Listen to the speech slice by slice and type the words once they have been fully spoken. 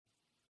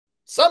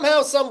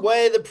Somehow, some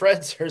way, the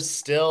Preds are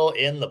still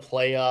in the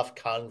playoff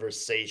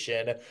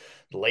conversation.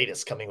 The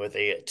latest coming with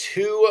a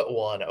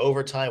 2-1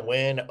 overtime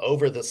win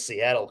over the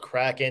Seattle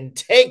Kraken.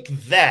 Take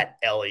that,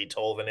 Ellie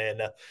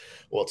Tolvanen.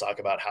 We'll talk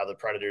about how the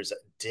Predators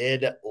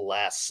did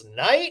last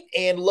night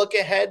and look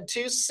ahead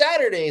to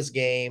Saturday's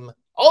game,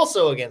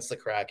 also against the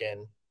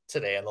Kraken,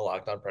 today on the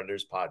Locked On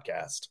Predators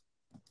podcast.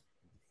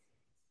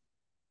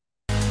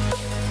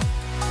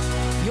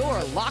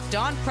 You're Locked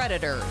On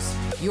Predators,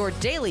 your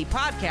daily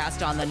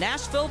podcast on the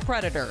Nashville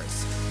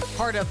Predators.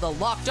 Part of the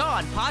Locked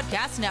On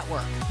Podcast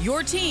Network,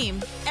 your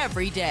team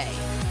every day.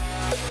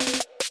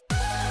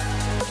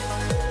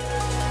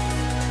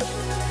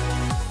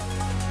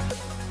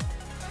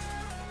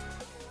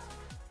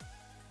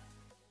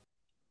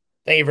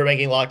 Thank you for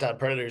making Locked On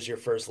Predators your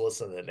first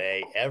listen of the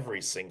day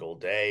every single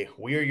day.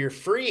 We are your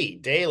free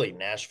daily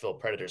Nashville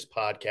Predators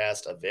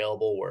podcast,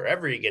 available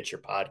wherever you get your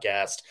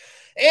podcast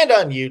and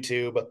on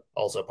YouTube.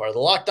 Also part of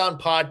the Locked On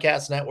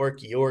Podcast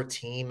Network, your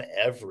team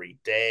every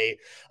day.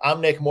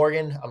 I'm Nick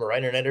Morgan. I'm a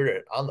writer and editor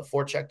at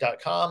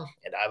ontheforecheck.com,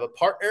 and I have a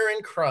partner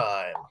in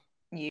crime.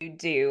 You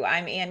do.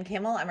 I'm Ann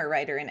Kimmel. I'm a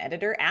writer and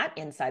editor at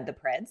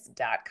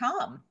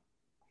insidethepreds.com.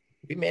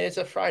 We made it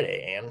to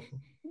Friday, Ann.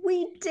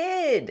 We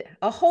did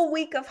a whole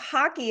week of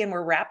hockey and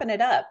we're wrapping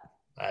it up.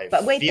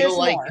 But wait, there's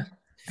more.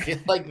 I feel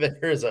like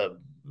there's a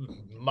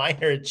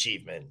minor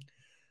achievement.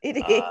 It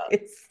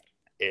is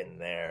in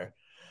there.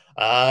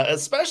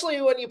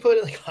 Especially when you put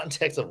it in the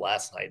context of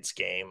last night's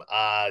game.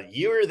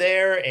 You were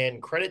there,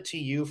 and credit to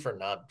you for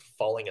not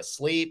falling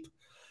asleep.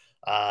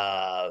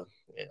 I'm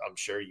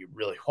sure you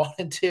really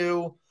wanted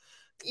to.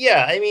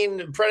 Yeah, I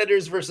mean,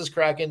 Predators versus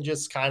Kraken,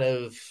 just kind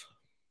of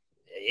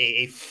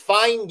a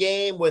fine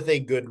game with a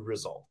good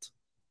result.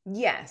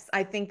 Yes,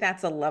 I think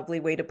that's a lovely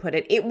way to put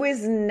it. It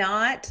was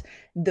not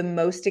the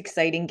most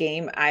exciting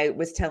game. I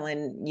was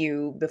telling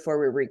you before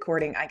we were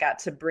recording, I got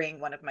to bring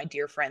one of my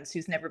dear friends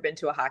who's never been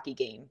to a hockey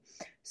game.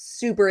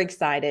 Super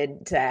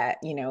excited to,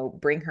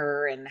 bring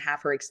her and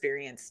have her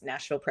experience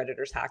Nashville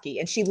Predators hockey.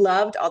 And she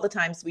loved all the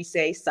times we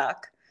say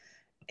suck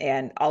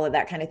and all of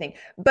that kind of thing.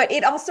 But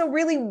it also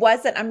really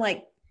wasn't, I'm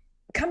like,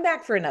 come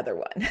back for another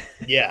one.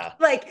 Yeah.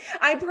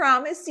 I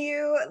promise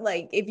you,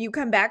 if you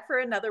come back for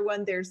another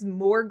one, there's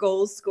more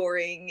goal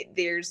scoring,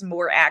 there's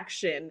more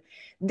action.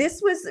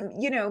 This was,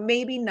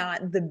 maybe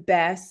not the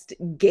best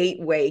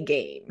gateway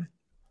game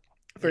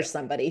for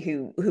somebody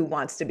who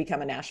wants to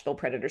become a Nashville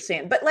Predators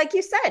fan. But like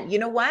you said, you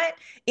know what?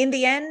 In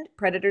the end,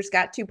 Predators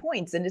got 2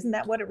 points. And isn't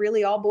that what it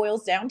really all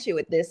boils down to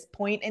at this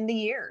point in the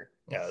year?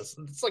 Yeah,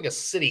 it's like a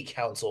city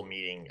council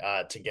meeting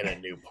to get a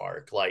new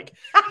park.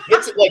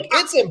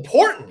 It's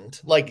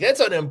important. That's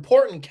an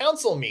important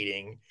council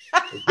meeting.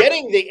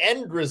 Getting the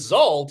end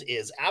result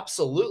is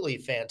absolutely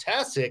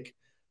fantastic.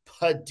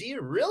 But do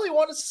you really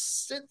want to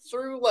sit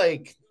through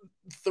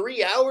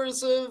 3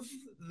 hours of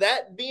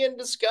that being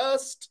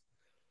discussed?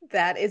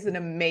 That is an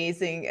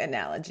amazing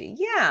analogy.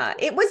 Yeah,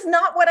 it was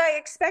not what I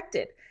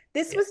expected.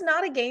 This was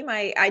not a game.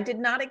 I did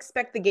not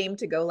expect the game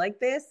to go like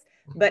this.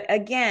 But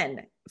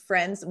again,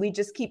 friends, we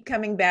just keep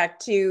coming back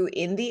to,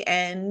 in the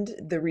end,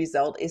 the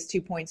result is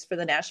 2 points for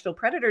the Nashville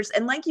Predators.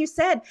 And like you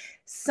said,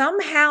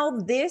 somehow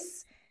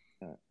this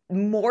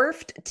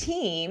morphed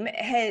team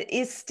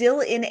is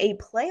still in a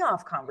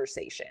playoff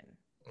conversation.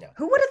 Yeah.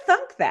 Who would have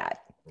thunk that?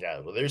 Yeah,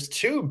 well, there's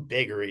 2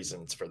 big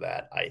reasons for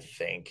that, I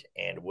think.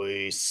 And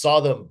we saw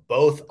them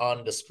both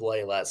on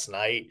display last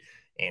night,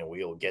 and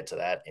we will get to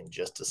that in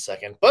just a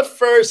second. But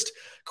first,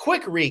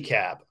 quick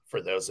recap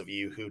for those of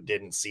you who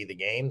didn't see the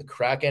game. The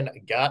Kraken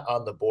got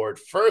on the board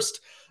first,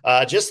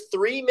 just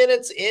 3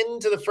 minutes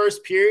into the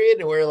first period,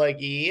 and we're like,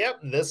 "Yep,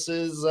 this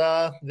is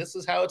how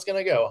it's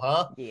gonna go,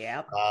 huh?"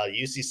 Yeah.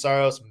 Juuse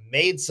Saros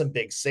made some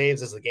big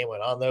saves as the game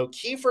went on, though.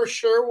 Kiefer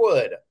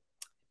Sherwood,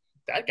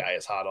 that guy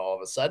is hot all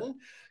of a sudden.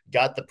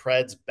 Got the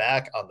Preds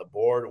back on the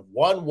board,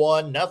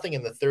 1-1, nothing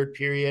in the third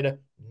period,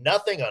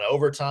 nothing on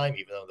overtime,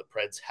 even though the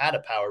Preds had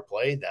a power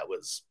play that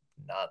was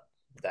not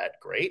that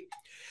great.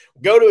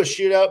 Go to a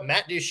shootout.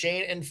 Matt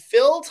Duchene and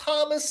Phil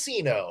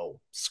Tomasino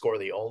score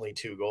the only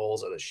 2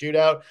 goals of the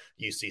shootout.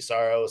 Juuse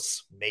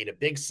Saros made a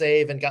big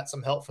save and got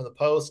some help from the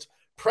post.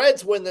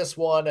 Preds win this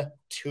one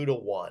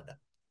 2-1.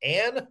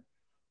 And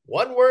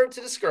one word to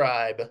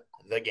describe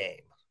the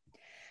game.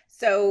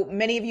 So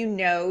many of you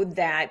know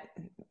that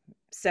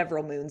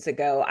several moons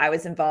ago, I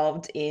was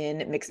involved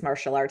in mixed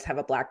martial arts, have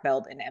a black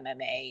belt in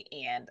MMA,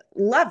 and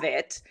love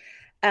it.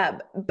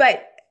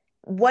 But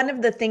one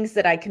of the things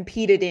that I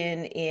competed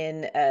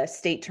in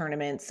state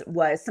tournaments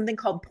was something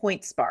called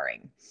point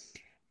sparring.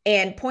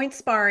 And point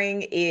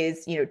sparring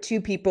is,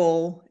 2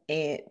 people,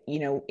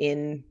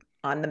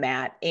 on the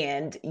mat,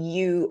 and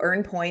you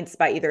earn points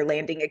by either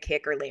landing a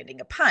kick or landing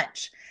a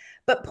punch.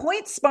 But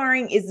point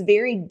sparring is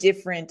very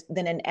different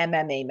than an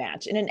MMA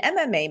match. In an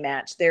MMA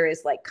match, there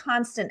is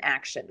constant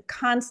action,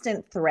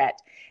 constant threat.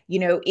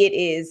 It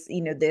is,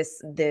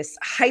 this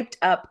hyped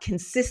up,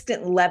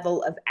 consistent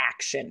level of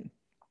action.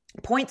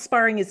 Point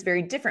sparring is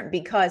very different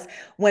because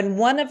when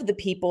one of the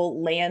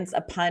people lands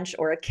a punch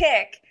or a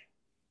kick,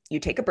 you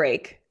take a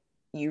break,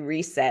 you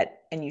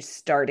reset, and you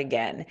start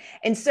again.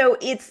 And so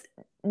it's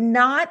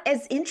not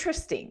as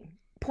interesting.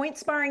 Point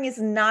sparring is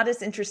not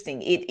as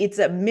interesting. It's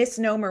a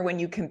misnomer when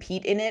you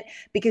compete in it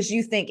because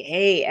you think,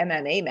 hey,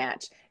 MMA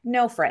match.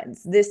 No,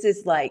 friends, this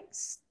is like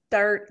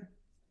start,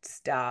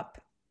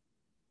 stop,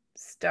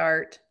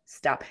 start,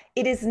 stop.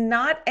 It is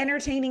not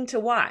entertaining to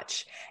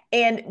watch.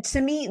 And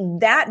to me,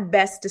 that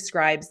best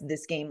describes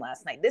this game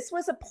last night. This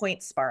was a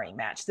point sparring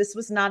match. This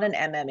was not an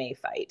MMA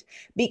fight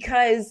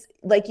because,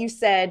 like you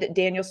said,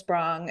 Daniel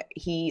Sprong,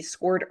 he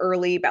scored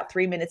early, about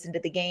 3 minutes into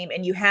the game,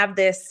 and you have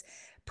this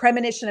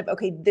premonition of,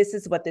 okay, this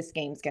is what this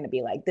game's going to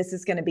be like. This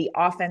is going to be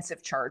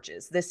offensive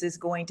charges. This is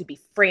going to be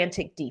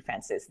frantic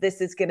defenses.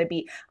 This is going to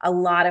be a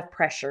lot of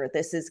pressure.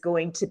 This is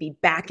going to be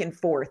back and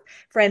forth.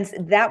 Friends,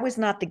 that was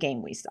not the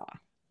game we saw.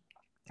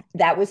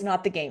 That was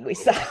not the game we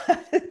saw.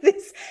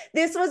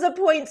 This was a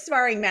point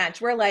sparring match.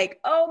 We're like,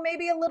 oh,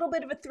 maybe a little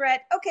bit of a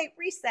threat. Okay,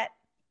 reset.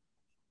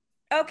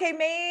 Okay,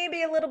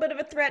 maybe a little bit of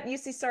a threat. You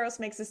see Saros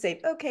makes a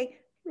save. Okay,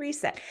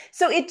 reset.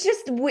 So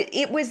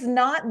it was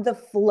not the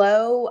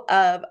flow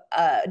of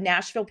a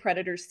Nashville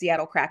Predators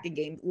Seattle Kraken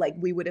game like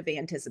we would have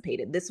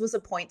anticipated. This was a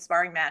point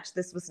sparring match.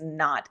 This was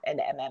not an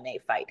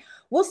MMA fight.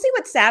 We'll see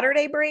what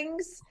Saturday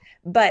brings,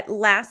 but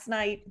last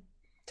night,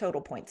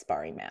 total point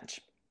sparring match.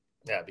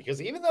 Yeah,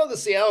 because even though the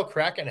Seattle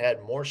Kraken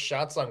had more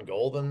shots on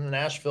goal than the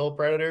Nashville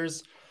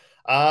Predators,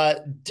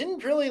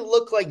 didn't really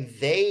look like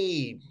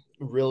they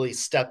really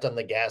stepped on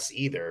the gas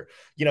either.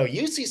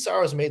 UC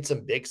Saros made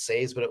some big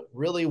saves, but it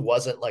really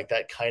wasn't like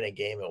that kind of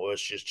game. It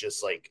was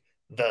just like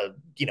the,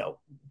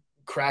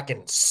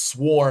 Kraken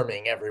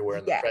swarming everywhere,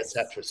 and the Preds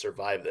have to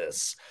survive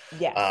this.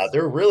 Yes.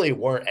 There really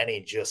weren't any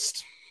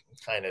just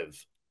kind of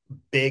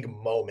big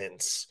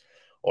moments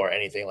or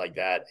anything like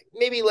that.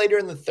 Maybe later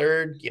in the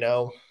third,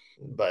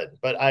 but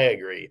I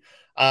agree.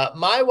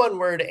 My one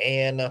word,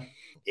 Anne,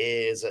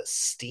 is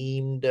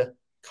steamed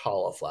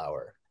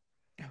cauliflower.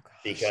 Oh,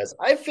 because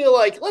I feel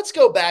like let's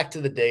go back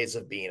to the days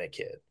of being a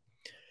kid.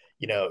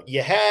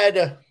 You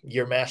had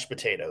your mashed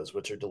potatoes,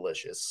 which are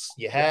delicious.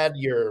 You had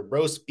your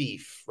roast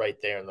beef right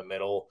there in the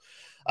middle.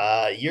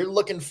 You're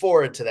looking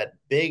forward to that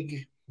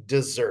big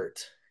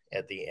dessert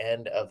at the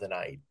end of the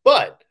night.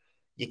 But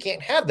you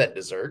can't have that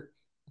dessert.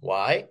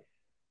 Why?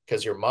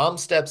 Because your mom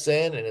steps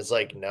in and is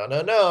like, no,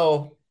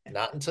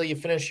 not until you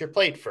finish your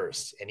plate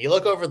first. And you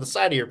look over the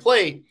side of your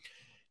plate,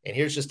 and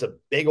here's just a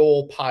big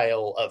old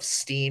pile of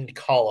steamed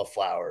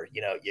cauliflower.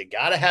 You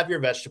got to have your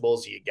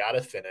vegetables. You got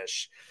to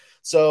finish.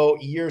 So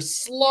you're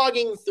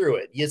slogging through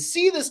it. You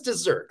see this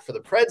dessert. For the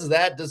Preds,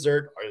 that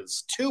dessert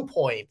is 2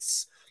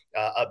 points,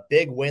 a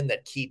big win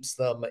that keeps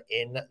them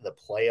in the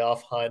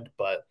playoff hunt.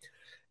 But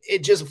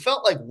it just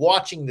felt like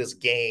watching this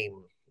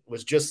game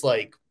was just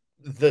like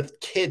the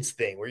kids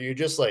thing where you're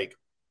just like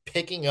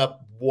picking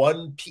up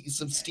one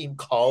piece of steamed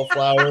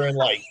cauliflower and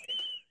like,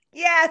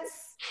 yes.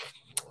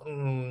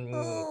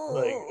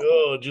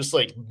 Just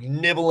like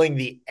nibbling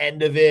the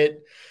end of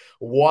it,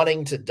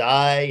 wanting to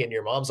die, and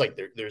your mom's like,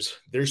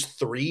 there's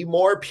 3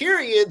 more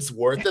periods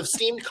worth of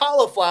steamed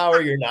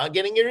cauliflower. You're not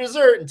getting your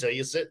dessert until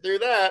you sit through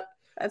that.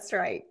 That's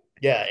right.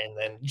 Yeah, and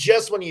then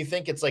just when you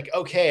think it's like,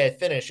 okay, I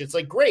finished, it's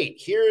like, great,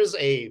 here's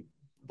a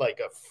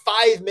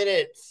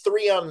 5-minute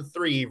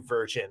 3-on-3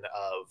 version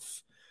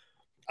of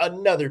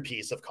another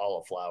piece of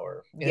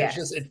cauliflower. And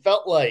it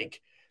felt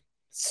like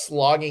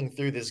slogging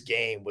through this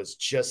game was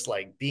just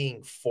like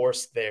being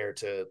forced there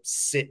to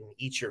sit and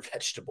eat your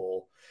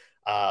vegetable.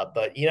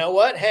 But you know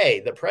what?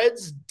 Hey, the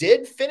Preds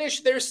did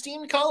finish their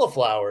steamed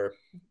cauliflower.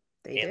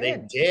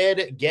 They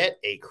did get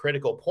a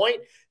critical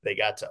point. They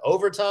got to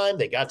overtime.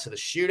 They got to the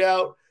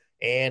shootout,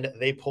 and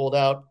they pulled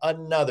out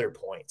another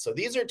point. So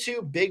these are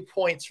 2 big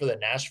points for the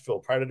Nashville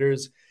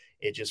Predators.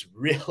 It just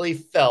really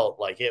felt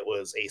like it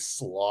was a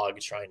slog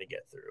trying to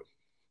get through.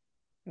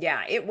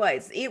 Yeah, it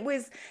was. It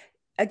was,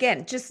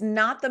 again, just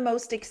not the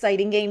most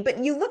exciting game,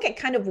 but you look at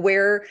kind of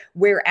where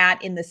we're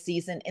at in the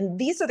season, and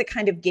these are the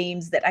kind of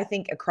games that I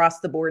think across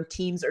the board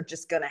teams are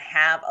just going to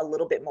have a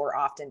little bit more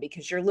often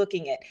because you're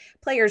looking at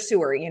players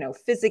who are,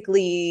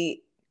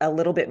 physically a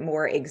little bit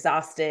more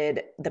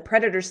exhausted. The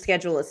Predators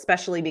schedule,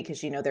 especially because,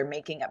 they're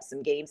making up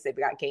some games. They've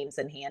got games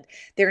in hand.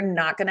 They're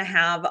not going to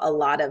have a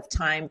lot of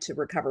time to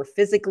recover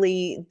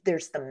physically.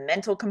 There's the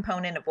mental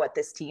component of what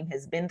this team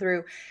has been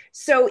through.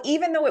 So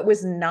even though it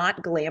was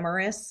not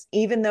glamorous,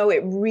 even though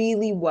it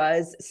really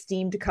was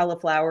steamed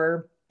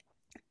cauliflower,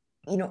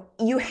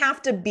 you have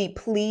to be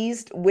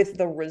pleased with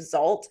the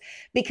result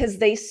because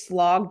they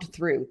slogged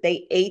through.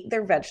 They ate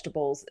their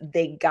vegetables.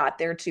 They got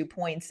their 2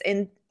 points.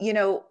 And,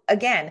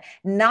 again,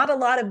 not a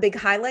lot of big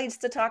highlights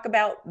to talk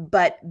about,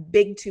 but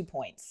big 2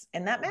 points.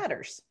 And that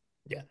matters.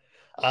 Yeah.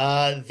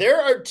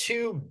 There are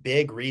 2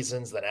 big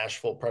reasons the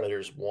Nashville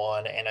Predators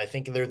won, and I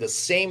think they're the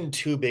same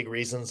 2 big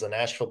reasons the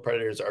Nashville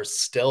Predators are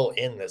still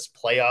in this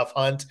playoff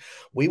hunt.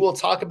 We will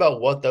talk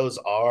about what those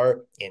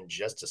are in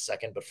just a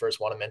second, but first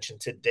want to mention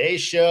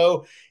today's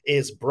show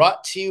is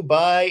brought to you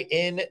by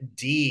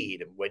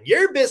Indeed. When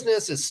your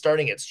business is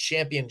starting its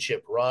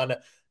championship run,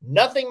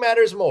 nothing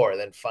matters more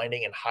than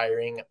finding and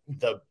hiring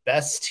the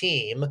best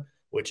team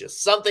which is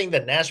something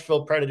the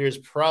Nashville Predators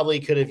probably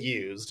could have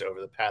used over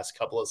the past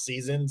couple of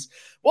seasons.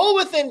 Well,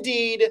 with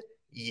Indeed,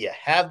 you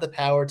have the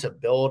power to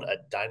build a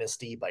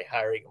dynasty by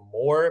hiring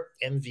more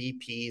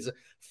MVPs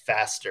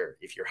faster.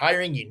 If you're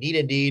hiring, you need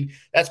Indeed.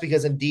 That's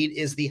because Indeed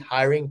is the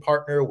hiring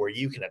partner where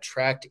you can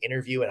attract,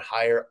 interview, and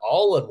hire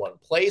all in one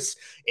place.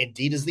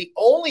 Indeed is the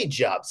only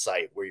job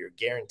site where you're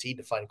guaranteed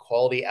to find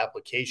quality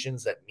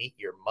applications that meet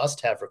your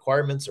must-have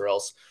requirements, or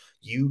else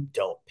you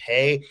don't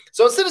pay.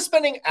 So instead of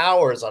spending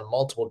hours on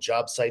multiple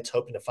job sites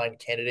hoping to find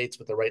candidates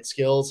with the right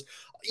skills,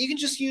 you can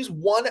just use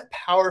one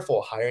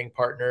powerful hiring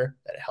partner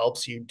that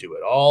helps you do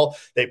it all.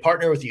 They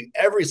partner with you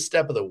every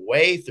step of the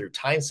way through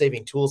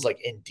time-saving tools like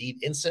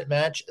Indeed Instant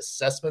Match,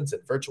 assessments,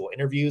 and virtual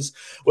interviews.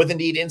 With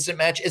Indeed Instant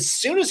Match, as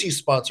soon as you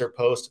sponsor a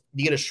post,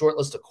 you get a short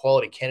list of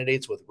quality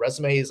candidates with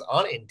resumes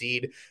on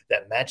Indeed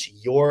that match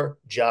your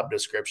job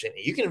description.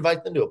 You can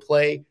invite them to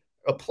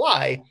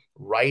apply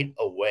right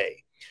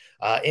away.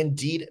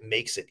 Indeed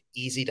makes it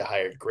easy to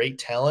hire great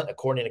talent.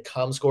 According to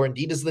ComScore,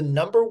 Indeed is the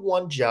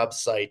 #1 job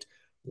site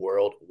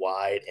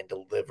worldwide and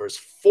delivers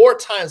 4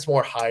 times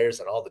more hires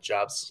than all the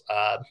jobs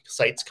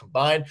sites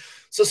combined.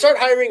 So start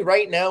hiring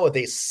right now with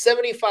a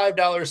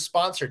 $75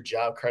 sponsored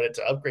job credit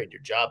to upgrade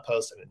your job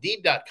post at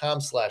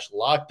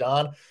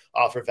Indeed.com/lockedon.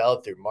 Offer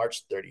valid through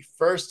March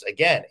 31st.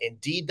 Again,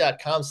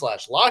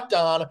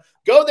 Indeed.com/lockedon.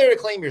 Go there to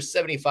claim your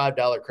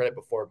 $75 credit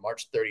before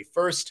March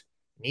 31st.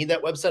 Need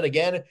that website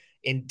again?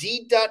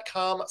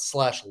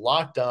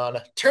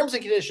 Indeed.com/lockedon. Terms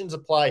and conditions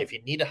apply. If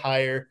you need to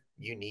hire,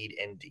 you need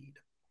Indeed.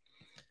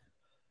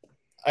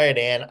 All right,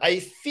 Ann, I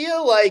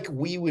feel like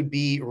we would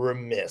be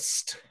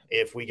remiss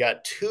if we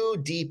got too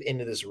deep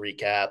into this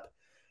recap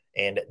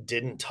and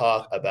didn't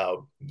talk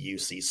about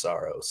Juuse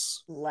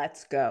Saros.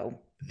 Let's go.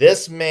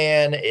 This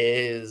man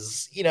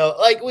is,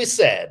 like we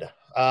said,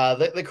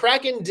 the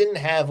Kraken didn't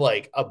have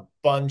like a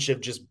bunch of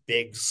just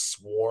big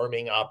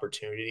swarming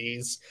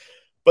opportunities,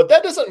 but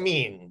that doesn't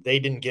mean they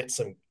didn't get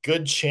some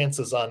good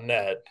chances on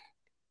net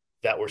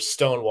that were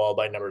stonewalled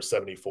by number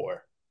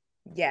 74.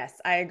 Yes,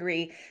 I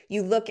agree.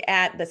 You look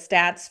at the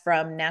stats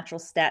from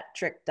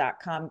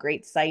naturalstattrick.com,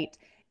 great site,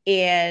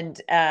 and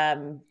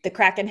the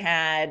Kraken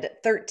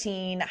had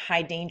 13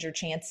 high danger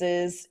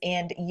chances,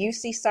 and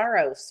Juuse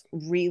Saros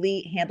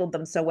really handled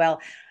them so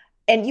well.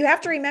 And you have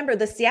to remember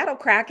the Seattle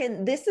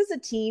Kraken, this is a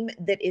team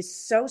that is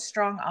so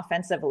strong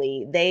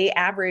offensively. They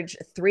average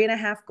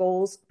 3.5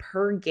 goals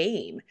per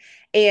game.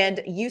 And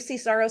Juuse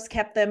Saros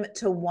kept them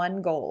to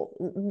 1 goal.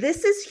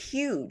 This is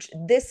huge.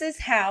 This is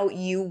how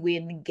you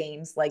win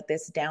games like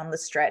this down the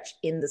stretch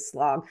in the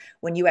slog.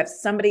 When you have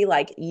somebody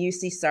like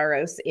Juuse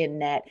Saros in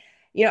net.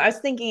 I was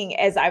thinking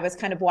as I was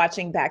kind of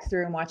watching back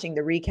through and watching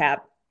the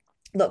recap,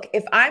 look,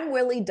 if I'm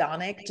Willie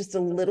Donick, just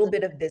a little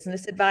bit of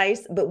business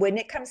advice, but when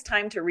it comes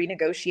time to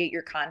renegotiate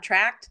your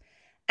contract,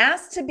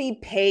 ask to be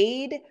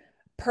paid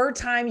per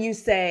time you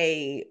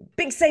say,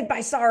 big save by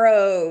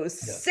Saros,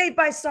 save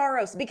by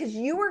Saros, because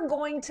you are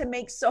going to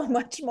make so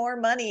much more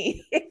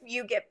money if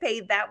you get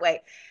paid that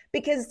way.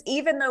 Because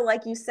even though,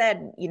 like you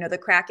said, the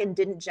Kraken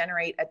didn't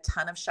generate a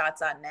ton of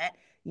shots on net,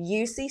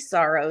 Juuse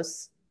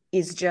Saros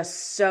is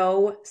just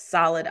so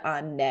solid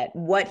on net.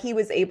 What he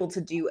was able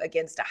to do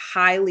against a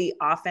highly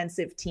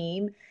offensive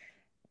team,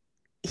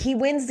 he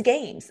wins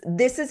games.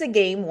 This is a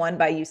game won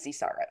by Juuse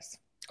Saros.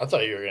 I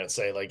thought you were going to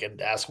say,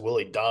 and ask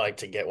Willie Donick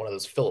to get one of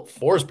those Philip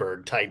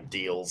Forsberg type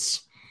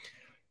deals.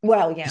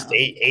 Well, yeah. Just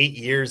 8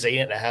 years,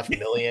 $8.5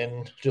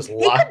 million. Just he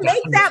could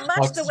make that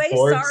much the way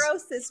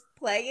Saros is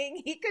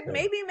playing. He could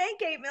maybe make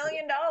 $8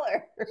 million.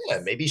 Yeah,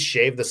 maybe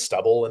shave the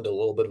stubble into a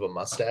little bit of a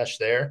mustache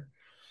there.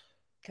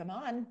 Come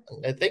on.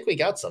 I think we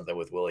got something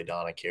with Willie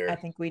Donick here. I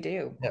think we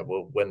do. Yeah,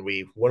 well, when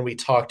we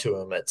talk to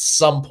him at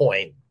some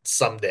point,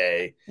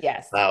 someday,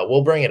 yes,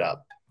 we'll bring it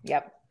up.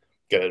 Yep.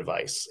 Good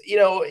advice.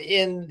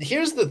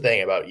 Here's the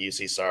thing about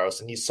Juuse Saros,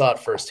 and you saw it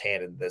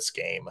firsthand in this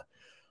game.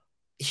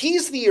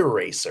 He's the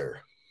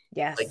eraser.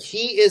 Yes.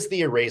 He is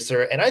the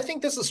eraser, and I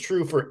think this is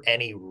true for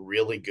any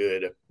really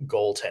good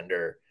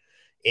goaltender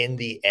in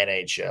the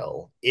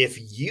NHL. If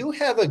you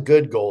have a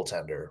good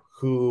goaltender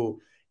who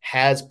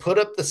has put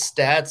up the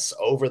stats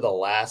over the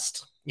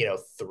last,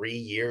 3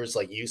 years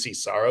like Juuse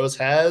Saros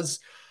has,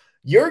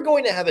 you're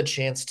going to have a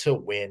chance to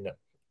win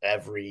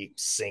every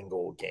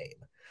single game.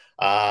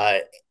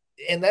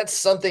 And that's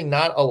something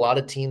not a lot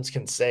of teams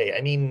can say.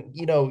 I mean,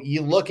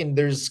 you look and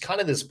there's kind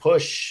of this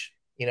push,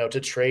 to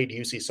trade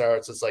Juuse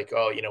Saros. It's like,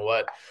 oh, you know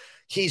what?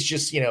 He's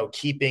just,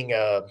 keeping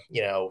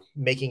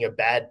making a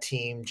bad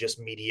team just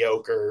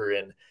mediocre.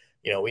 And,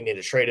 we need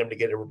to trade him to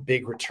get a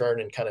big return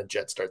and kind of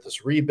jumpstart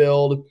this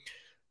rebuild.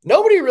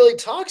 Nobody really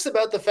talks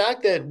about the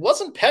fact that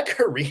wasn't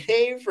Pekka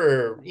Rinne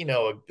for,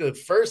 the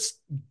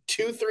first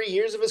 2-3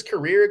 years of his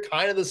career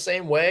kind of the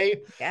same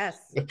way? Yes.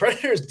 The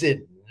Predators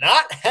did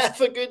not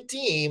have a good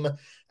team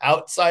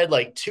outside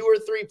 2 or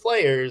 3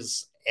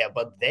 players,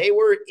 but they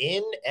were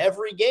in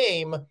every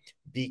game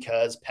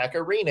because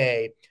Pekka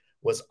Rinne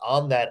was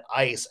on that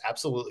ice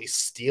absolutely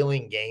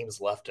stealing games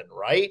left and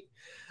right.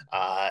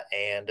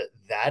 And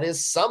that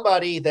is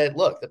somebody that,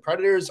 look, the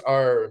Predators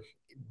are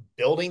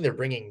building. They're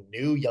bringing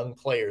new young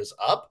players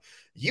up.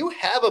 You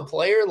have a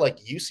player like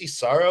Juuse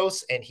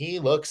Saros, and he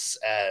looks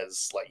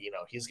as like,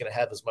 he's going to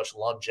have as much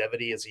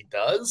longevity as he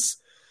does.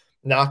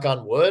 Knock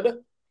on wood.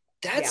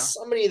 That's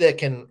somebody that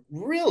can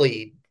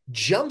really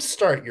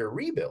jumpstart your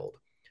rebuild.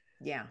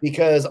 Yeah.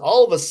 Because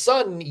all of a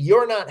sudden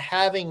you're not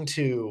having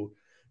to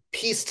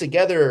piece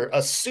together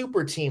a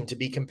super team to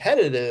be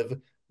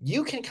competitive.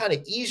 You can kind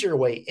of ease your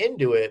way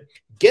into it,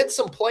 get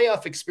some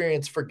playoff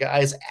experience for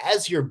guys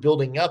as you're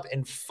building up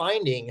and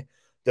finding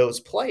those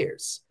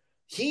players.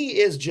 He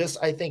is just,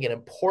 I think, an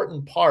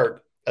important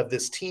part of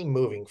this team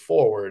moving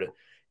forward.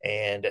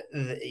 And,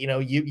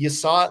 you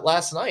saw it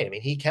last night. I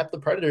mean, he kept the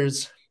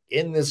Predators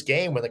in this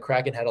game when the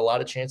Kraken had a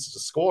lot of chances to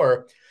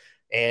score.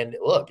 And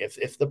look,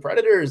 if the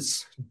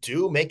Predators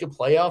do make a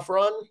playoff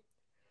run,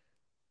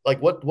 like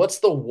what's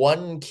the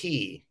one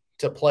key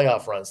to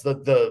playoff runs?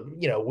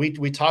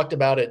 We talked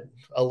about it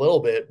a little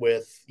bit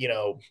with,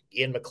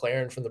 Ian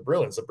McLaren from the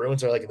Bruins. The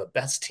Bruins are like the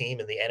best team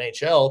in the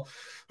NHL.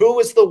 Who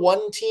was the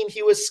one team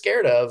he was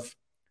scared of?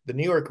 The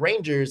New York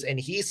Rangers. And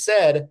he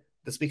said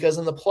that's because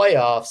in the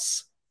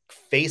playoffs,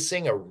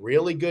 facing a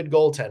really good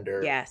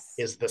goaltender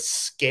is the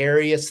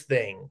scariest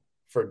thing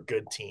for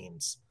good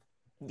teams.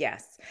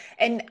 Yes.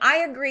 And I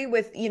agree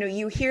with,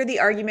 you hear the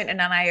argument, and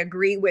then I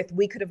agree with,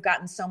 we could have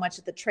gotten so much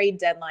at the trade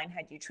deadline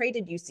had you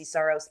traded Juuse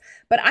Saros,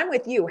 but I'm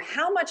with you.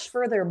 How much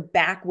further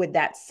back would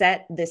that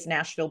set this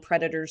Nashville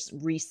Predators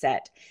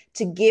reset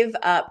to give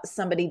up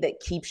somebody that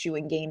keeps you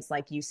in games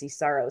like Juuse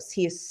Saros?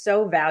 He is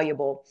so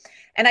valuable.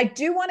 And I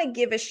do want to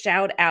give a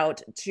shout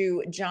out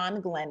to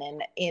John Glennon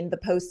in the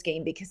post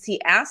game, because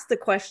he asked the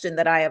question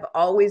that I have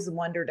always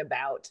wondered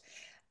about.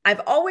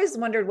 I've always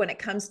wondered when it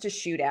comes to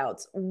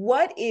shootouts,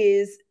 what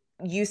is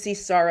Juuse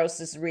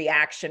Saros's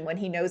reaction when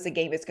he knows a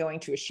game is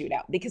going to a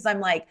shootout? Because I'm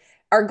like,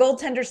 are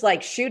goaltenders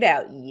like,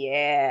 shootout?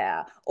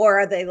 Yeah. Or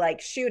are they like,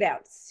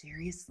 shootout?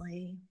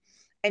 Seriously?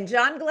 And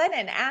John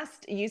Glennon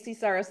asked Juuse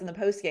Saros in the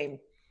postgame,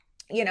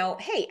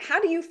 hey, how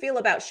do you feel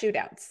about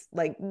shootouts?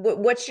 Like,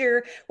 what's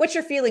your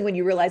feeling when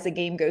you realize a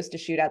game goes to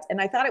shootouts?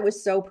 And I thought it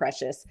was so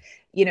precious.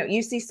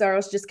 Juuse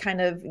Saros just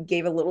kind of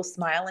gave a little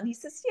smile and he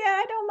says, yeah,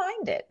 I don't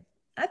mind it.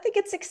 I think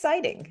it's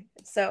exciting.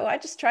 So I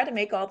just try to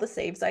make all the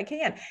saves I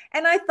can.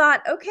 And I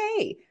thought,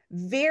 okay,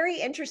 very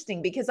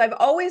interesting, because I've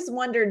always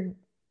wondered,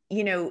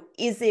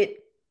 is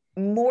it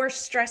more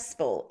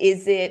stressful?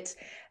 Is it,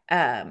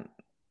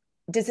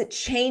 does it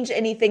change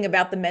anything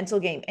about the mental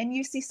game? And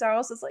Juuse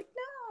Saros is like,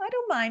 no, I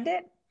don't mind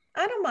it.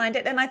 I don't mind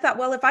it. And I thought,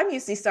 well, if I'm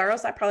Juuse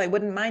Saros, I probably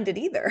wouldn't mind it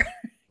either.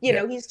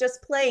 He's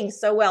just playing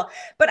so well.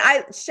 But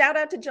I shout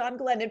out to John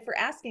Glennon for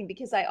asking,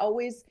 because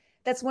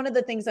that's one of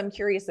the things I'm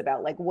curious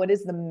about. Like, what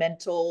is the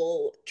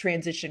mental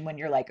transition when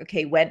you're like,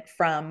 okay, went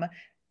from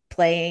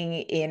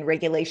playing in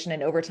regulation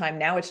and overtime,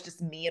 now it's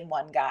just me and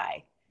one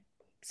guy.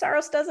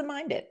 Saros doesn't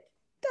mind it.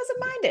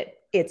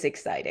 It's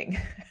exciting.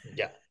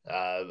 Yeah.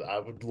 I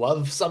would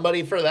love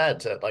somebody for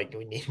that.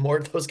 We need more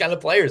of those kind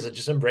of players that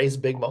just embrace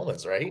big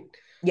moments, right?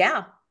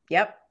 Yeah.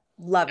 Yep.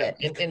 Love it.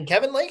 And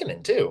Kevin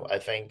Lankinen too. I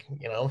think,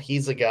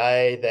 he's a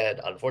guy that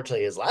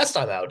unfortunately his last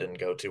time out didn't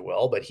go too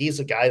well, but he's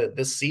a guy that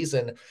this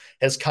season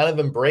has kind of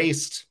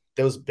embraced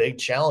those big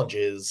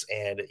challenges.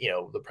 And,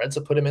 the Preds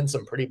have put him in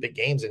some pretty big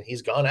games, and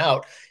he's gone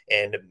out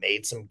and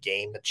made some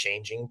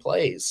game-changing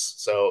plays.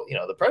 So,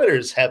 the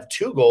Predators have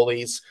two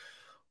goalies.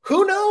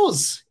 Who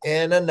knows?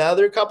 In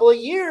another couple of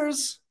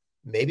years,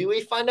 maybe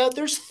we find out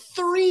there's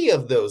three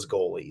of those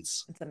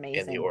goalies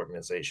in the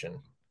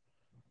organization.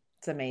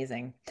 It's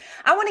amazing.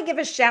 I want to give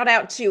a shout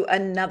out to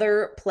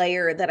another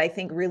player that I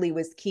think really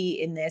was key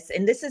in this.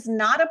 And this is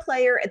not a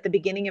player at the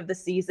beginning of the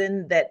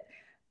season that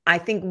I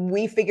think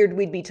we figured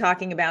we'd be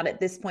talking about at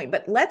this point,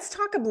 but let's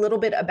talk a little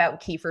bit about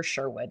Kiefer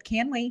Sherwood.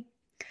 Can we?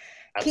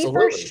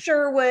 Absolutely. Kiefer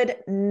Sherwood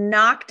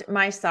knocked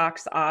my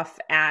socks off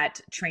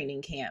at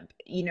training camp.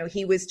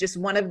 He was just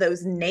one of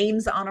those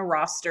names on a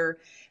roster.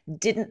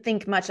 Didn't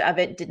think much of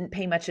it, didn't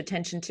pay much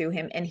attention to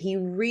him. And he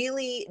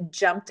really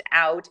jumped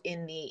out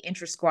in the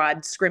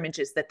intra-squad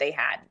scrimmages that they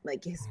had.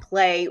 Like, his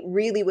play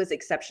really was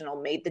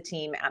exceptional, made the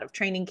team out of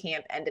training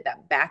camp, ended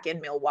up back in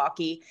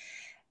Milwaukee.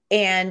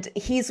 And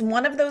he's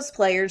one of those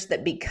players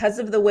that, because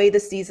of the way the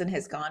season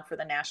has gone for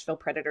the Nashville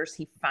Predators,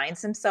 he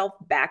finds himself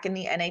back in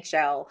the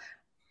NHL,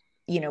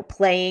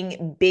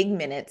 playing big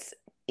minutes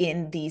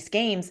in these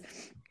games.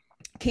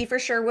 Kiefer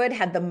Sherwood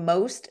had the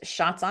most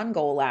shots on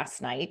goal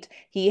last night.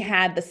 He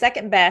had the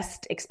second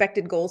best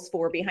expected goals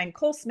for, behind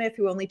Cole Smith,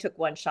 who only took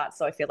one shot.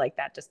 So I feel like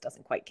that just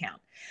doesn't quite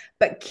count.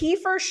 But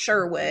Kiefer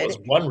Sherwood. It was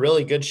one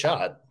really good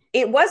shot.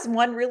 It was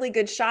one really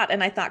good shot.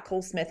 And I thought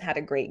Cole Smith had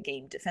a great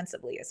game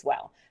defensively as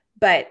well.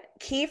 But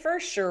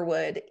Kiefer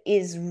Sherwood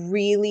is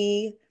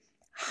really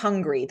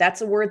hungry.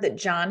 That's a word that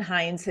John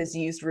Hines has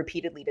used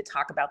repeatedly to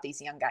talk about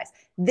these young guys.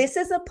 This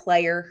is a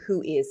player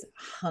who is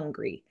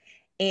hungry.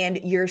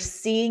 And you're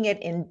seeing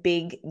it in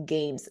big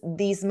games.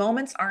 These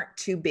moments aren't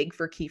too big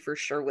for Kiefer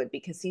Sherwood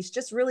because he's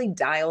just really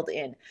dialed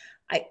in.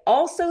 I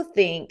also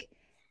think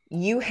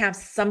you have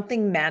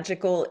something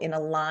magical in a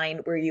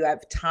line where you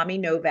have Tommy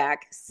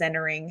Novak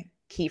centering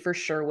Kiefer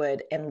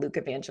Sherwood and Luke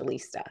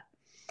Evangelista.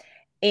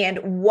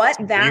 And what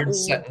that weird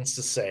sentence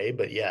to say,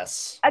 but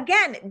yes.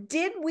 Again,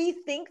 did we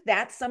think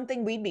that's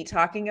something we'd be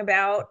talking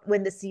about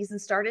when the season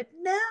started?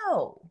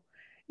 No.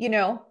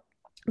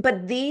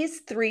 But these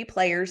three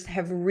players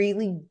have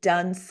really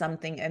done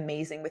something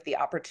amazing with the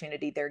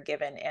opportunity they're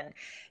given. And,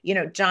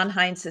 John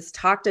Hines has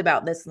talked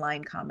about this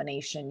line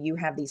combination. You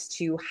have these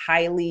two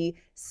highly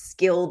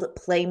skilled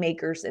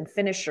playmakers and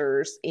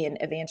finishers in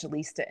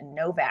Evangelista and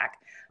Novak.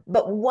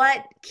 But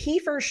what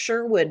Kiefer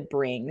Sherwood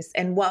brings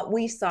and what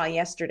we saw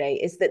yesterday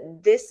is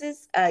that this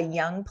is a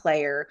young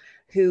player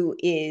who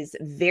is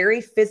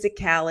very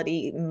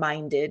physicality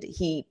minded.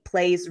 He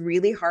plays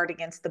really hard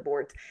against the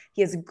boards.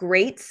 He has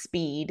great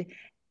speed.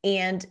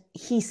 And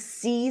he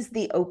sees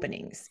the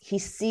openings, he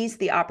sees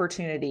the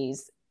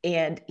opportunities,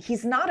 and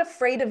he's not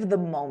afraid of the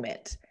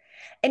moment.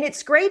 And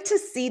it's great to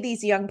see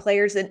these young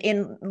players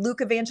in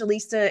Luke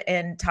Evangelista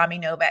and Tommy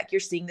Novak. You're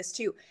seeing this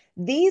too.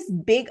 These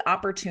big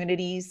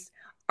opportunities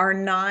are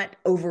not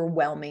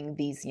overwhelming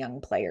these young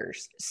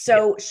players.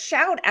 So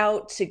shout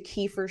out to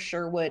Kiefer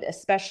Sherwood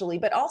especially,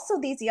 but also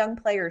these young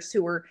players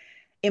who are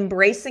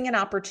embracing an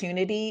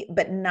opportunity,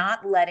 but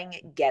not letting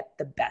it get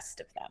the best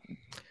of them.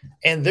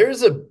 And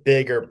there's a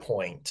bigger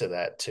point to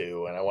that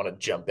too. And I want to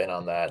jump in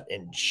on that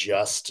in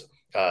just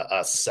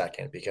a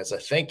second, because I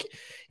think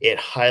it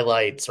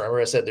highlights, remember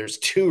I said there's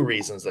two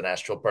reasons the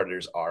Nashville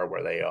Predators are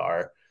where they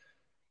are.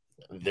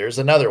 There's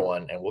another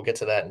one, and we'll get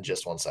to that in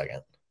just 1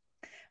 second.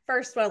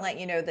 First, I want to let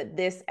you know that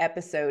this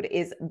episode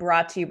is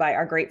brought to you by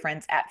our great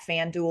friends at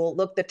FanDuel.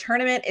 Look, the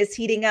tournament is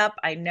heating up.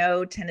 I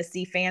know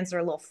Tennessee fans are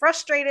a little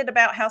frustrated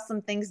about how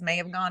some things may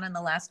have gone in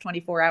the last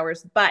 24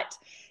 hours, but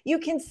you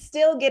can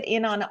still get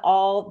in on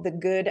all the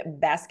good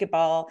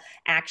basketball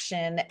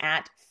action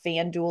at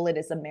FanDuel. It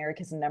is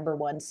America's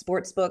 #1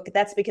 sportsbook.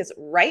 That's because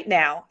right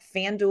now,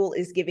 FanDuel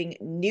is giving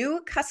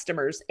new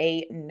customers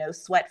a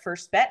no-sweat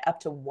first bet up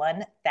to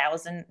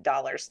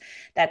 $1,000.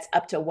 That's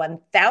up to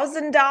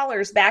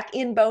 $1,000 back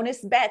in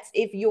bonus bets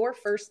if your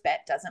first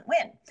bet doesn't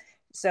win.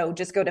 So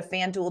just go to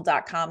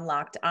FanDuel.com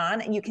locked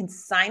on, and you can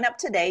sign up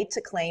today to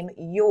claim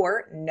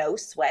your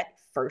no-sweat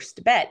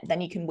first bet. Then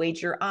you can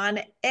wager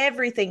on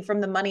everything from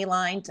the money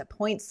line to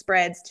point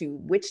spreads to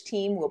which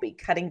team will be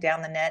cutting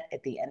down the net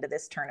at the end of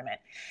this tournament.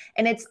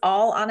 And it's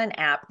all on an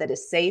app that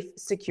is safe,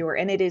 secure,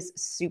 and it is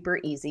super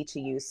easy to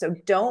use. So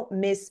don't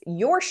miss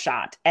your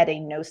shot at a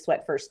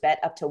no-sweat first bet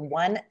up to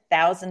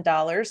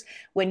 $1,000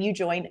 when you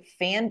join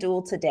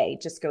FanDuel today.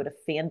 Just go to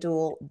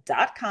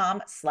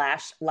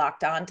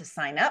FanDuel.com/locked-on to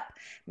sign up.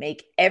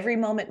 Make every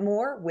moment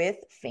more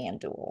with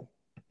FanDuel.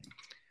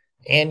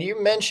 And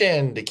you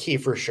mentioned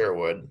Kiefer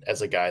Sherwood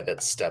as a guy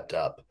that stepped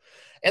up.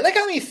 And that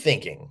got me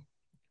thinking,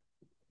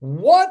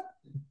 what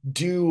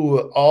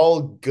do all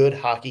good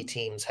hockey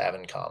teams have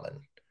in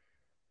common?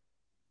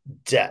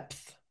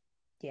 Depth.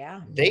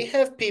 Yeah. They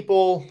have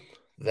people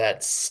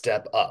that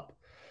step up.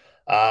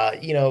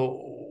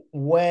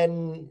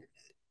 When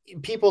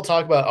people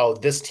talk about, oh,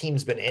 this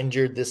team's been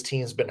injured, this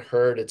team's been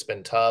hurt, it's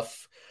been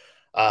tough,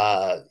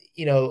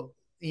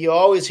 you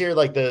always hear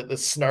like the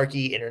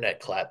snarky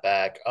internet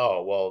clapback.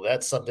 Oh, well,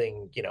 that's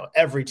something,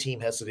 every team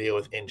has to deal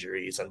with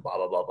injuries and blah,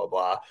 blah, blah, blah,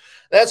 blah.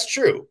 That's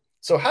true.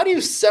 So how do you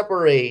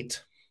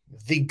separate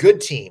the good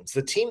teams,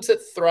 the teams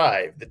that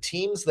thrive, the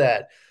teams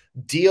that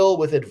deal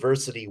with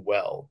adversity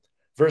well,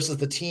 versus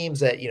the teams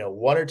that,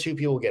 one or two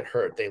people get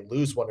hurt, they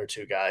lose one or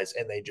two guys,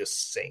 and they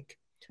just sink?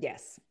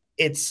 Yes.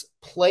 It's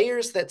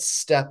players that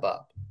step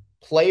up,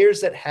 players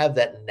that have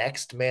that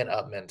next man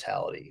up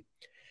mentality.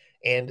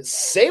 And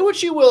say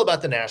what you will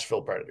about the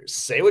Nashville Predators.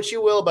 Say what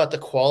you will about the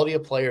quality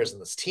of players in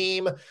this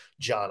team,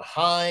 John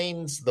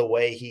Hines, the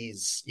way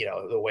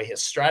the way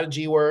his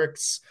strategy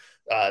works,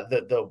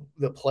 the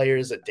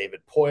players that David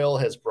Poile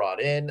has brought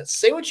in.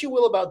 Say what you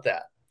will about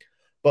that.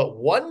 But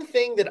one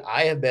thing that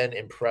I have been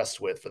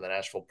impressed with for the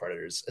Nashville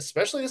Predators,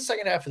 especially the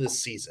second half of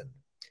this season,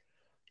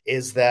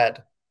 is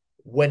that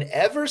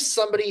whenever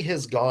somebody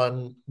has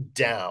gone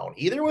down,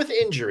 either with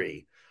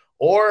injury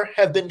or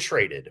have been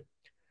traded,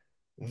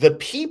 the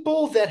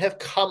people that have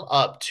come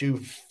up to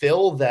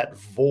fill that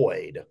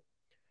void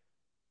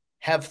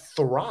have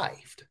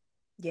thrived.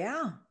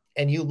 Yeah.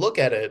 And you look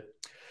at it,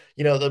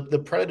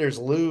 the Predators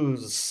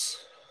lose,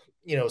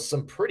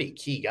 some pretty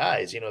key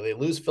guys. They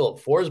lose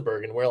Philip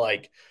Forsberg, and we're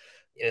like,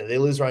 they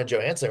lose Ryan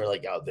Johansson. We're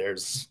like, oh,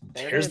 there's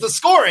the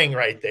scoring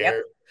right there.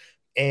 Yep.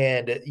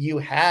 And you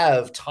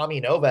have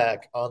Tommy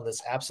Novak on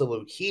this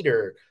absolute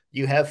heater.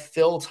 You have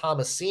Phil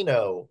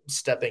Tomasino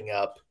stepping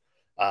up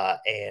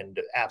and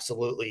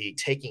absolutely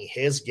taking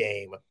his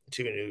game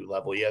to a new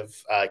level. You have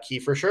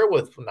Kiefer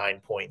Sherwood with 9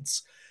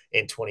 points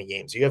in 20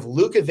 games. You have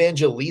Luke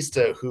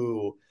Evangelista,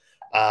 who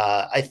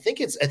I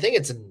think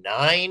it's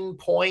 9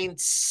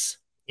 points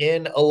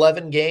in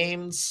 11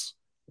 games,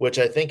 which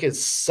I think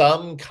is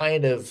some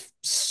kind of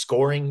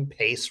scoring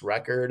pace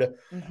record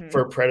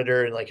for a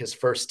Predator in like his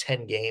first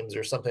 10 games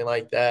or something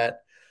like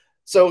that.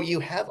 So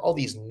you have all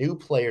these new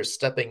players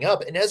stepping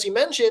up. And as you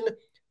mentioned,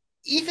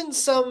 even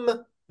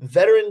some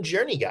veteran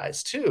journey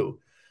guys too.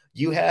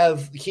 You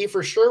have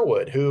Kiefer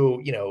Sherwood,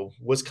 who,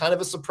 was kind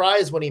of a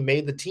surprise when he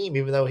made the team,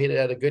 even though he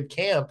had a good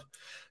camp.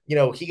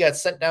 He got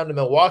sent down to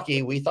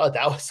Milwaukee. We thought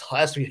that was the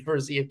last we'd ever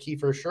see of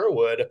Kiefer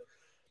Sherwood.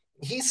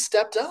 He's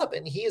stepped up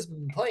and he has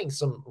been playing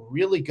some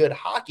really good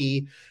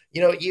hockey.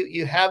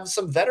 You have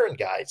some veteran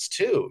guys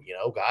too,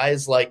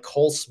 guys like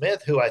Cole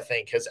Smith, who I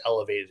think has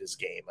elevated his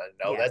game. I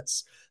know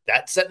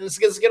that sentence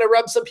is going to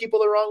rub some people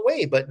the wrong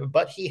way,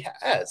 but he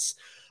has.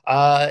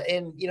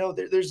 And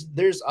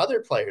there's other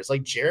players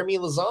like Jeremy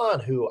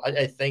Lazan, who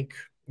I think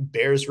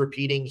bears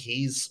repeating.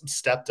 He's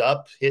stepped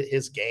up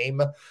his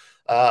game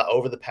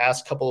over the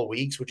past couple of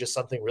weeks, which is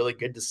something really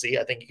good to see.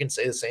 I think you can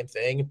say the same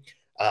thing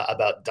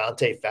about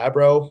Dante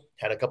Fabro.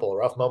 Had a couple of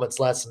rough moments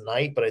last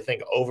night, but I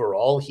think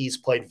overall he's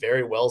played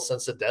very well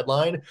since the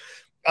deadline.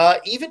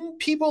 Even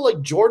people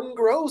like Jordan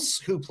Gross,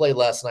 who played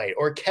last night,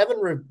 or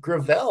Kevin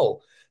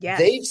Gravel,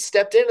 they've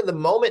stepped in, and the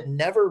moment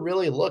never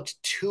really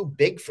looked too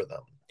big for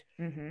them.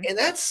 Mm-hmm. And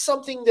that's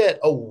something that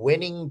a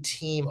winning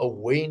team, a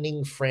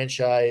winning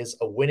franchise,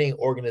 a winning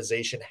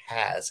organization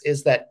has,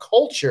 is that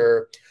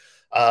culture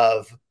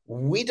of,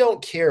 we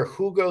don't care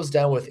who goes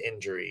down with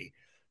injury,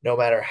 no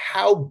matter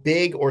how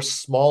big or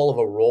small of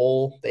a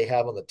role they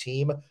have on the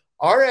team.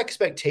 Our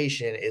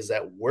expectation is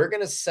that we're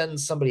going to send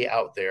somebody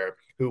out there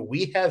who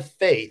we have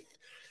faith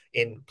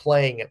in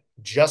playing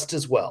just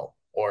as well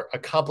or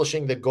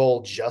accomplishing the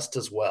goal just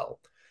as well.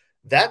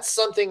 That's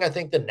something I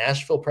think the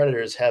Nashville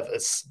Predators have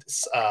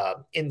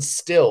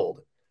instilled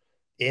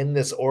in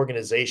this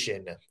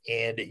organization,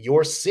 and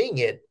you're seeing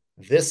it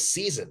this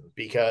season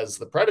because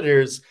the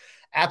Predators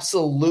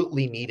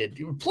absolutely needed,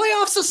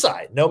 playoffs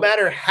aside, no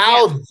matter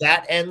how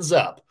that ends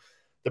up,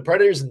 the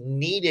Predators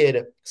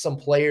needed some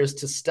players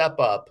to step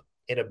up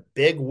in a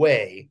big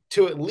way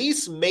to at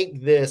least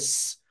make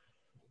this,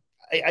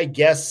 I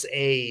guess,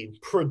 a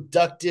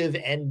productive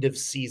end of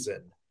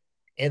season.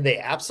 And they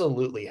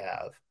absolutely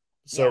have.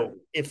 So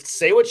if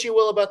say what you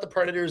will about the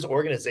Predators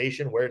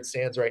organization, where it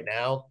stands right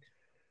now,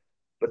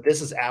 but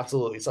this is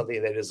absolutely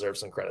something they deserve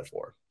some credit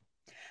for.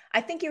 I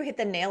think you hit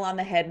the nail on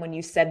the head when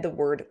you said the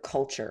word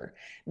culture,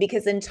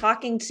 because in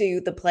talking to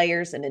the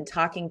players and in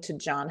talking to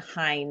John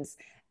Hynes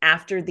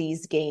after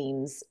these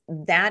games,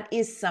 that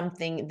is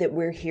something that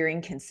we're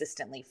hearing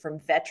consistently from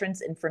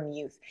veterans and from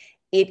youth.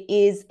 It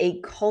is a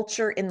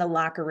culture in the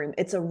locker room.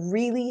 It's a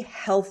really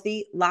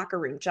healthy locker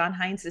room. John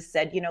Hynes has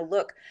said,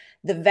 look,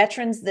 the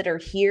veterans that are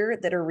here,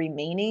 that are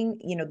remaining,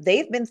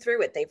 they've been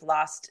through it. They've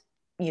lost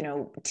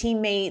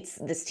teammates.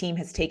 This team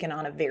has taken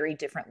on a very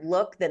different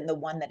look than the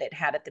one that it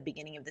had at the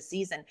beginning of the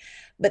season.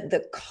 But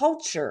the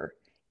culture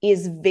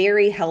is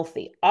very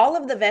healthy. All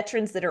of the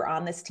veterans that are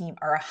on this team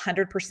are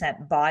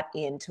 100% bought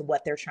into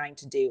what they're trying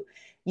to do.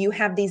 You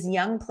have these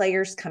young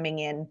players coming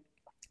in,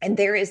 and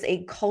there is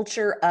a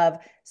culture of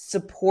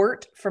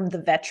support from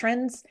the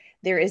veterans.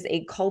 There is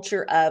a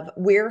culture of,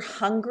 we're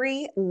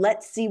hungry,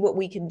 let's see what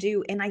we can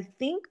do. And I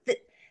think that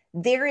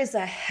there is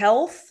a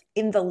health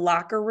in the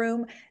locker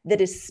room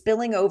that is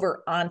spilling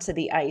over onto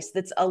the ice,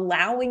 that's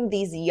allowing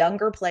these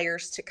younger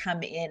players to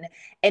come in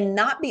and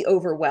not be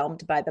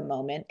overwhelmed by the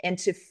moment, and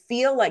to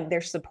feel like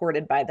they're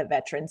supported by the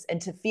veterans,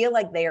 and to feel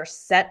like they are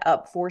set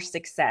up for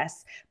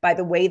success by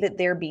the way that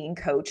they're being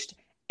coached.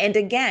 And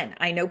again,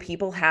 I know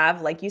people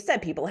have, like you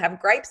said, people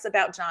have gripes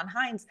about John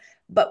Hynes,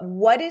 but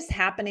what is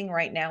happening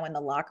right now in the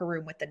locker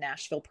room with the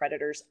Nashville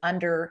Predators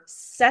under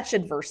such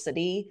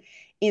adversity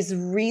is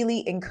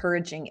really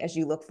encouraging as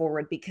you look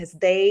forward, because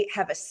they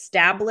have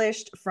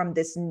established from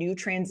this new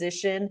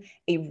transition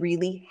a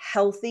really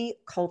healthy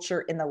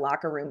culture in the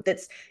locker room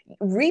that's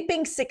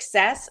reaping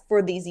success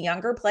for these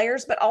younger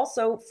players, but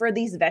also for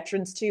these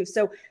veterans too.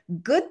 So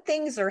good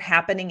things are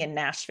happening in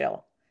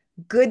Nashville.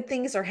 Good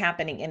things are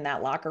happening in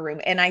that locker room.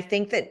 And I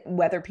think that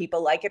whether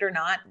people like it or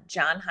not,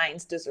 John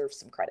Hynes deserves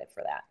some credit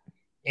for that.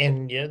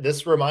 And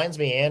this reminds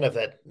me, Ann, of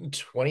that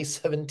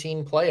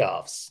 2017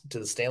 playoffs to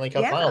the Stanley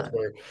Cup Finals,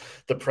 where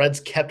the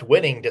Preds kept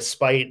winning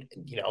despite,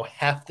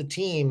 half the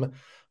team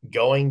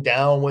going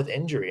down with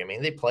injury. I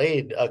mean, they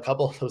played a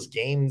couple of those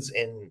games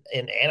in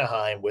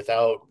Anaheim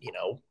without,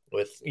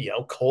 with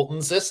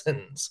Colton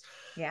Sissons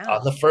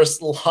on the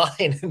first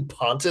line and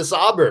Pontus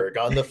Aberg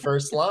on the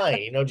first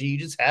line. You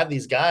just have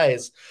these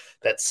guys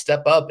that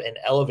step up and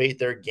elevate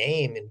their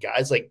game, and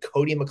guys like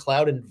Cody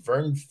McLeod and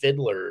Vern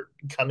Fiddler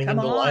coming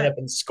into the lineup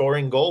and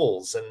scoring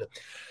goals. And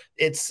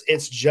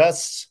it's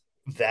just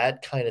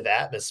that kind of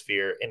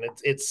atmosphere. And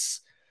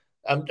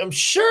I'm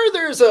sure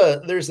there's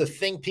a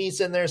think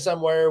piece in there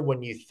somewhere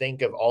when you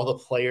think of all the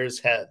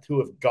players who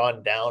have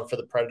gone down for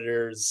the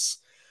Predators,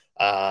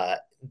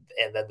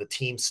 and then the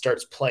team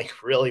starts playing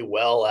really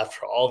well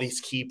after all these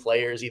key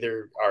players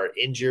either are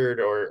injured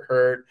or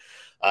hurt.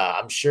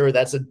 I'm sure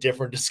that's a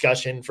different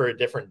discussion for a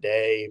different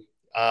day.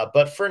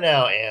 But for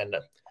now, and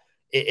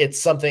it's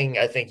something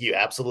I think you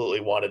absolutely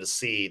wanted to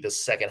see the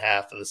second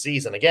half of the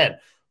season. Again,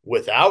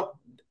 without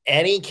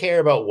any care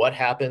about what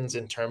happens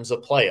in terms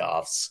of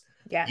playoffs,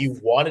 you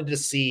wanted to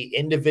see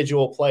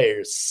individual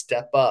players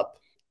step up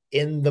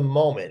in the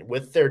moment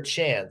with their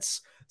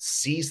chance,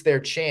 seize their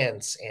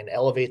chance, and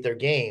elevate their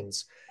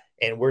games.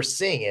 And we're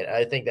seeing it.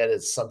 I think that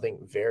is something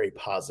very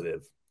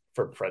positive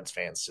for Preds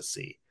fans to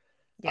see.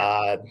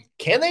 Yeah.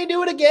 Can they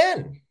do it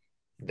again?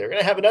 They're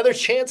going to have another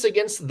chance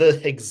against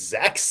the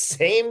exact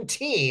same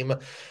team.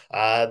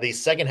 The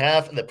second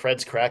half of the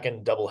Preds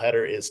Kraken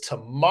doubleheader is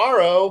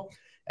tomorrow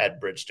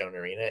at Bridgestone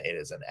Arena. It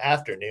is an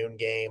afternoon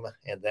game.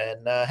 And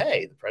then,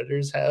 hey, the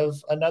Predators have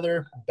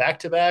another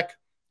back-to-back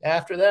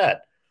after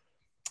that.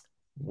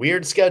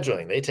 Weird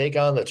scheduling. They take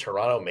on the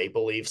Toronto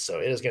Maple Leafs. So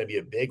it is going to be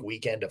a big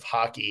weekend of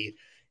hockey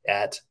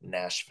at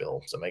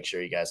Nashville. So make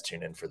sure you guys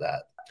tune in for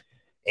that.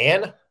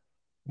 And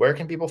where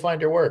can people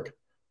find your work?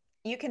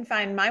 You can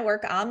find my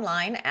work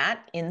online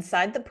at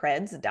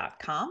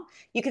InsideThePreds.com.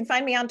 You can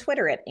find me on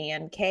Twitter at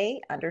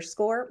AnK_Mama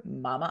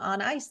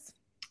on Ice.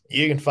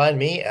 You can find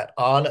me at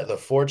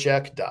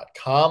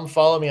ontheforecheck.com.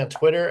 Follow me on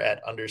Twitter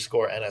at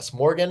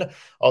 _NSMorgan.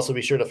 Also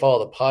be sure to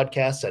follow the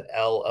podcast at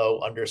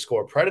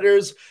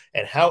LO_Predators.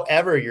 And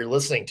however you're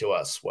listening to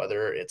us,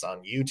 whether it's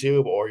on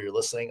YouTube or you're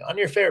listening on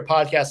your favorite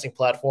podcasting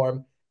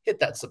platform, hit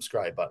that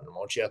subscribe button,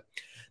 won't you?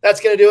 That's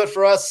going to do it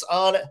for us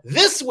on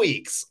this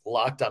week's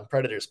Locked on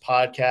Predators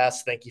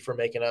podcast. Thank you for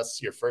making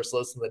us your first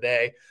listen of the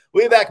day.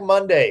 We'll be back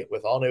Monday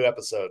with all new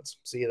episodes.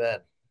 See you then.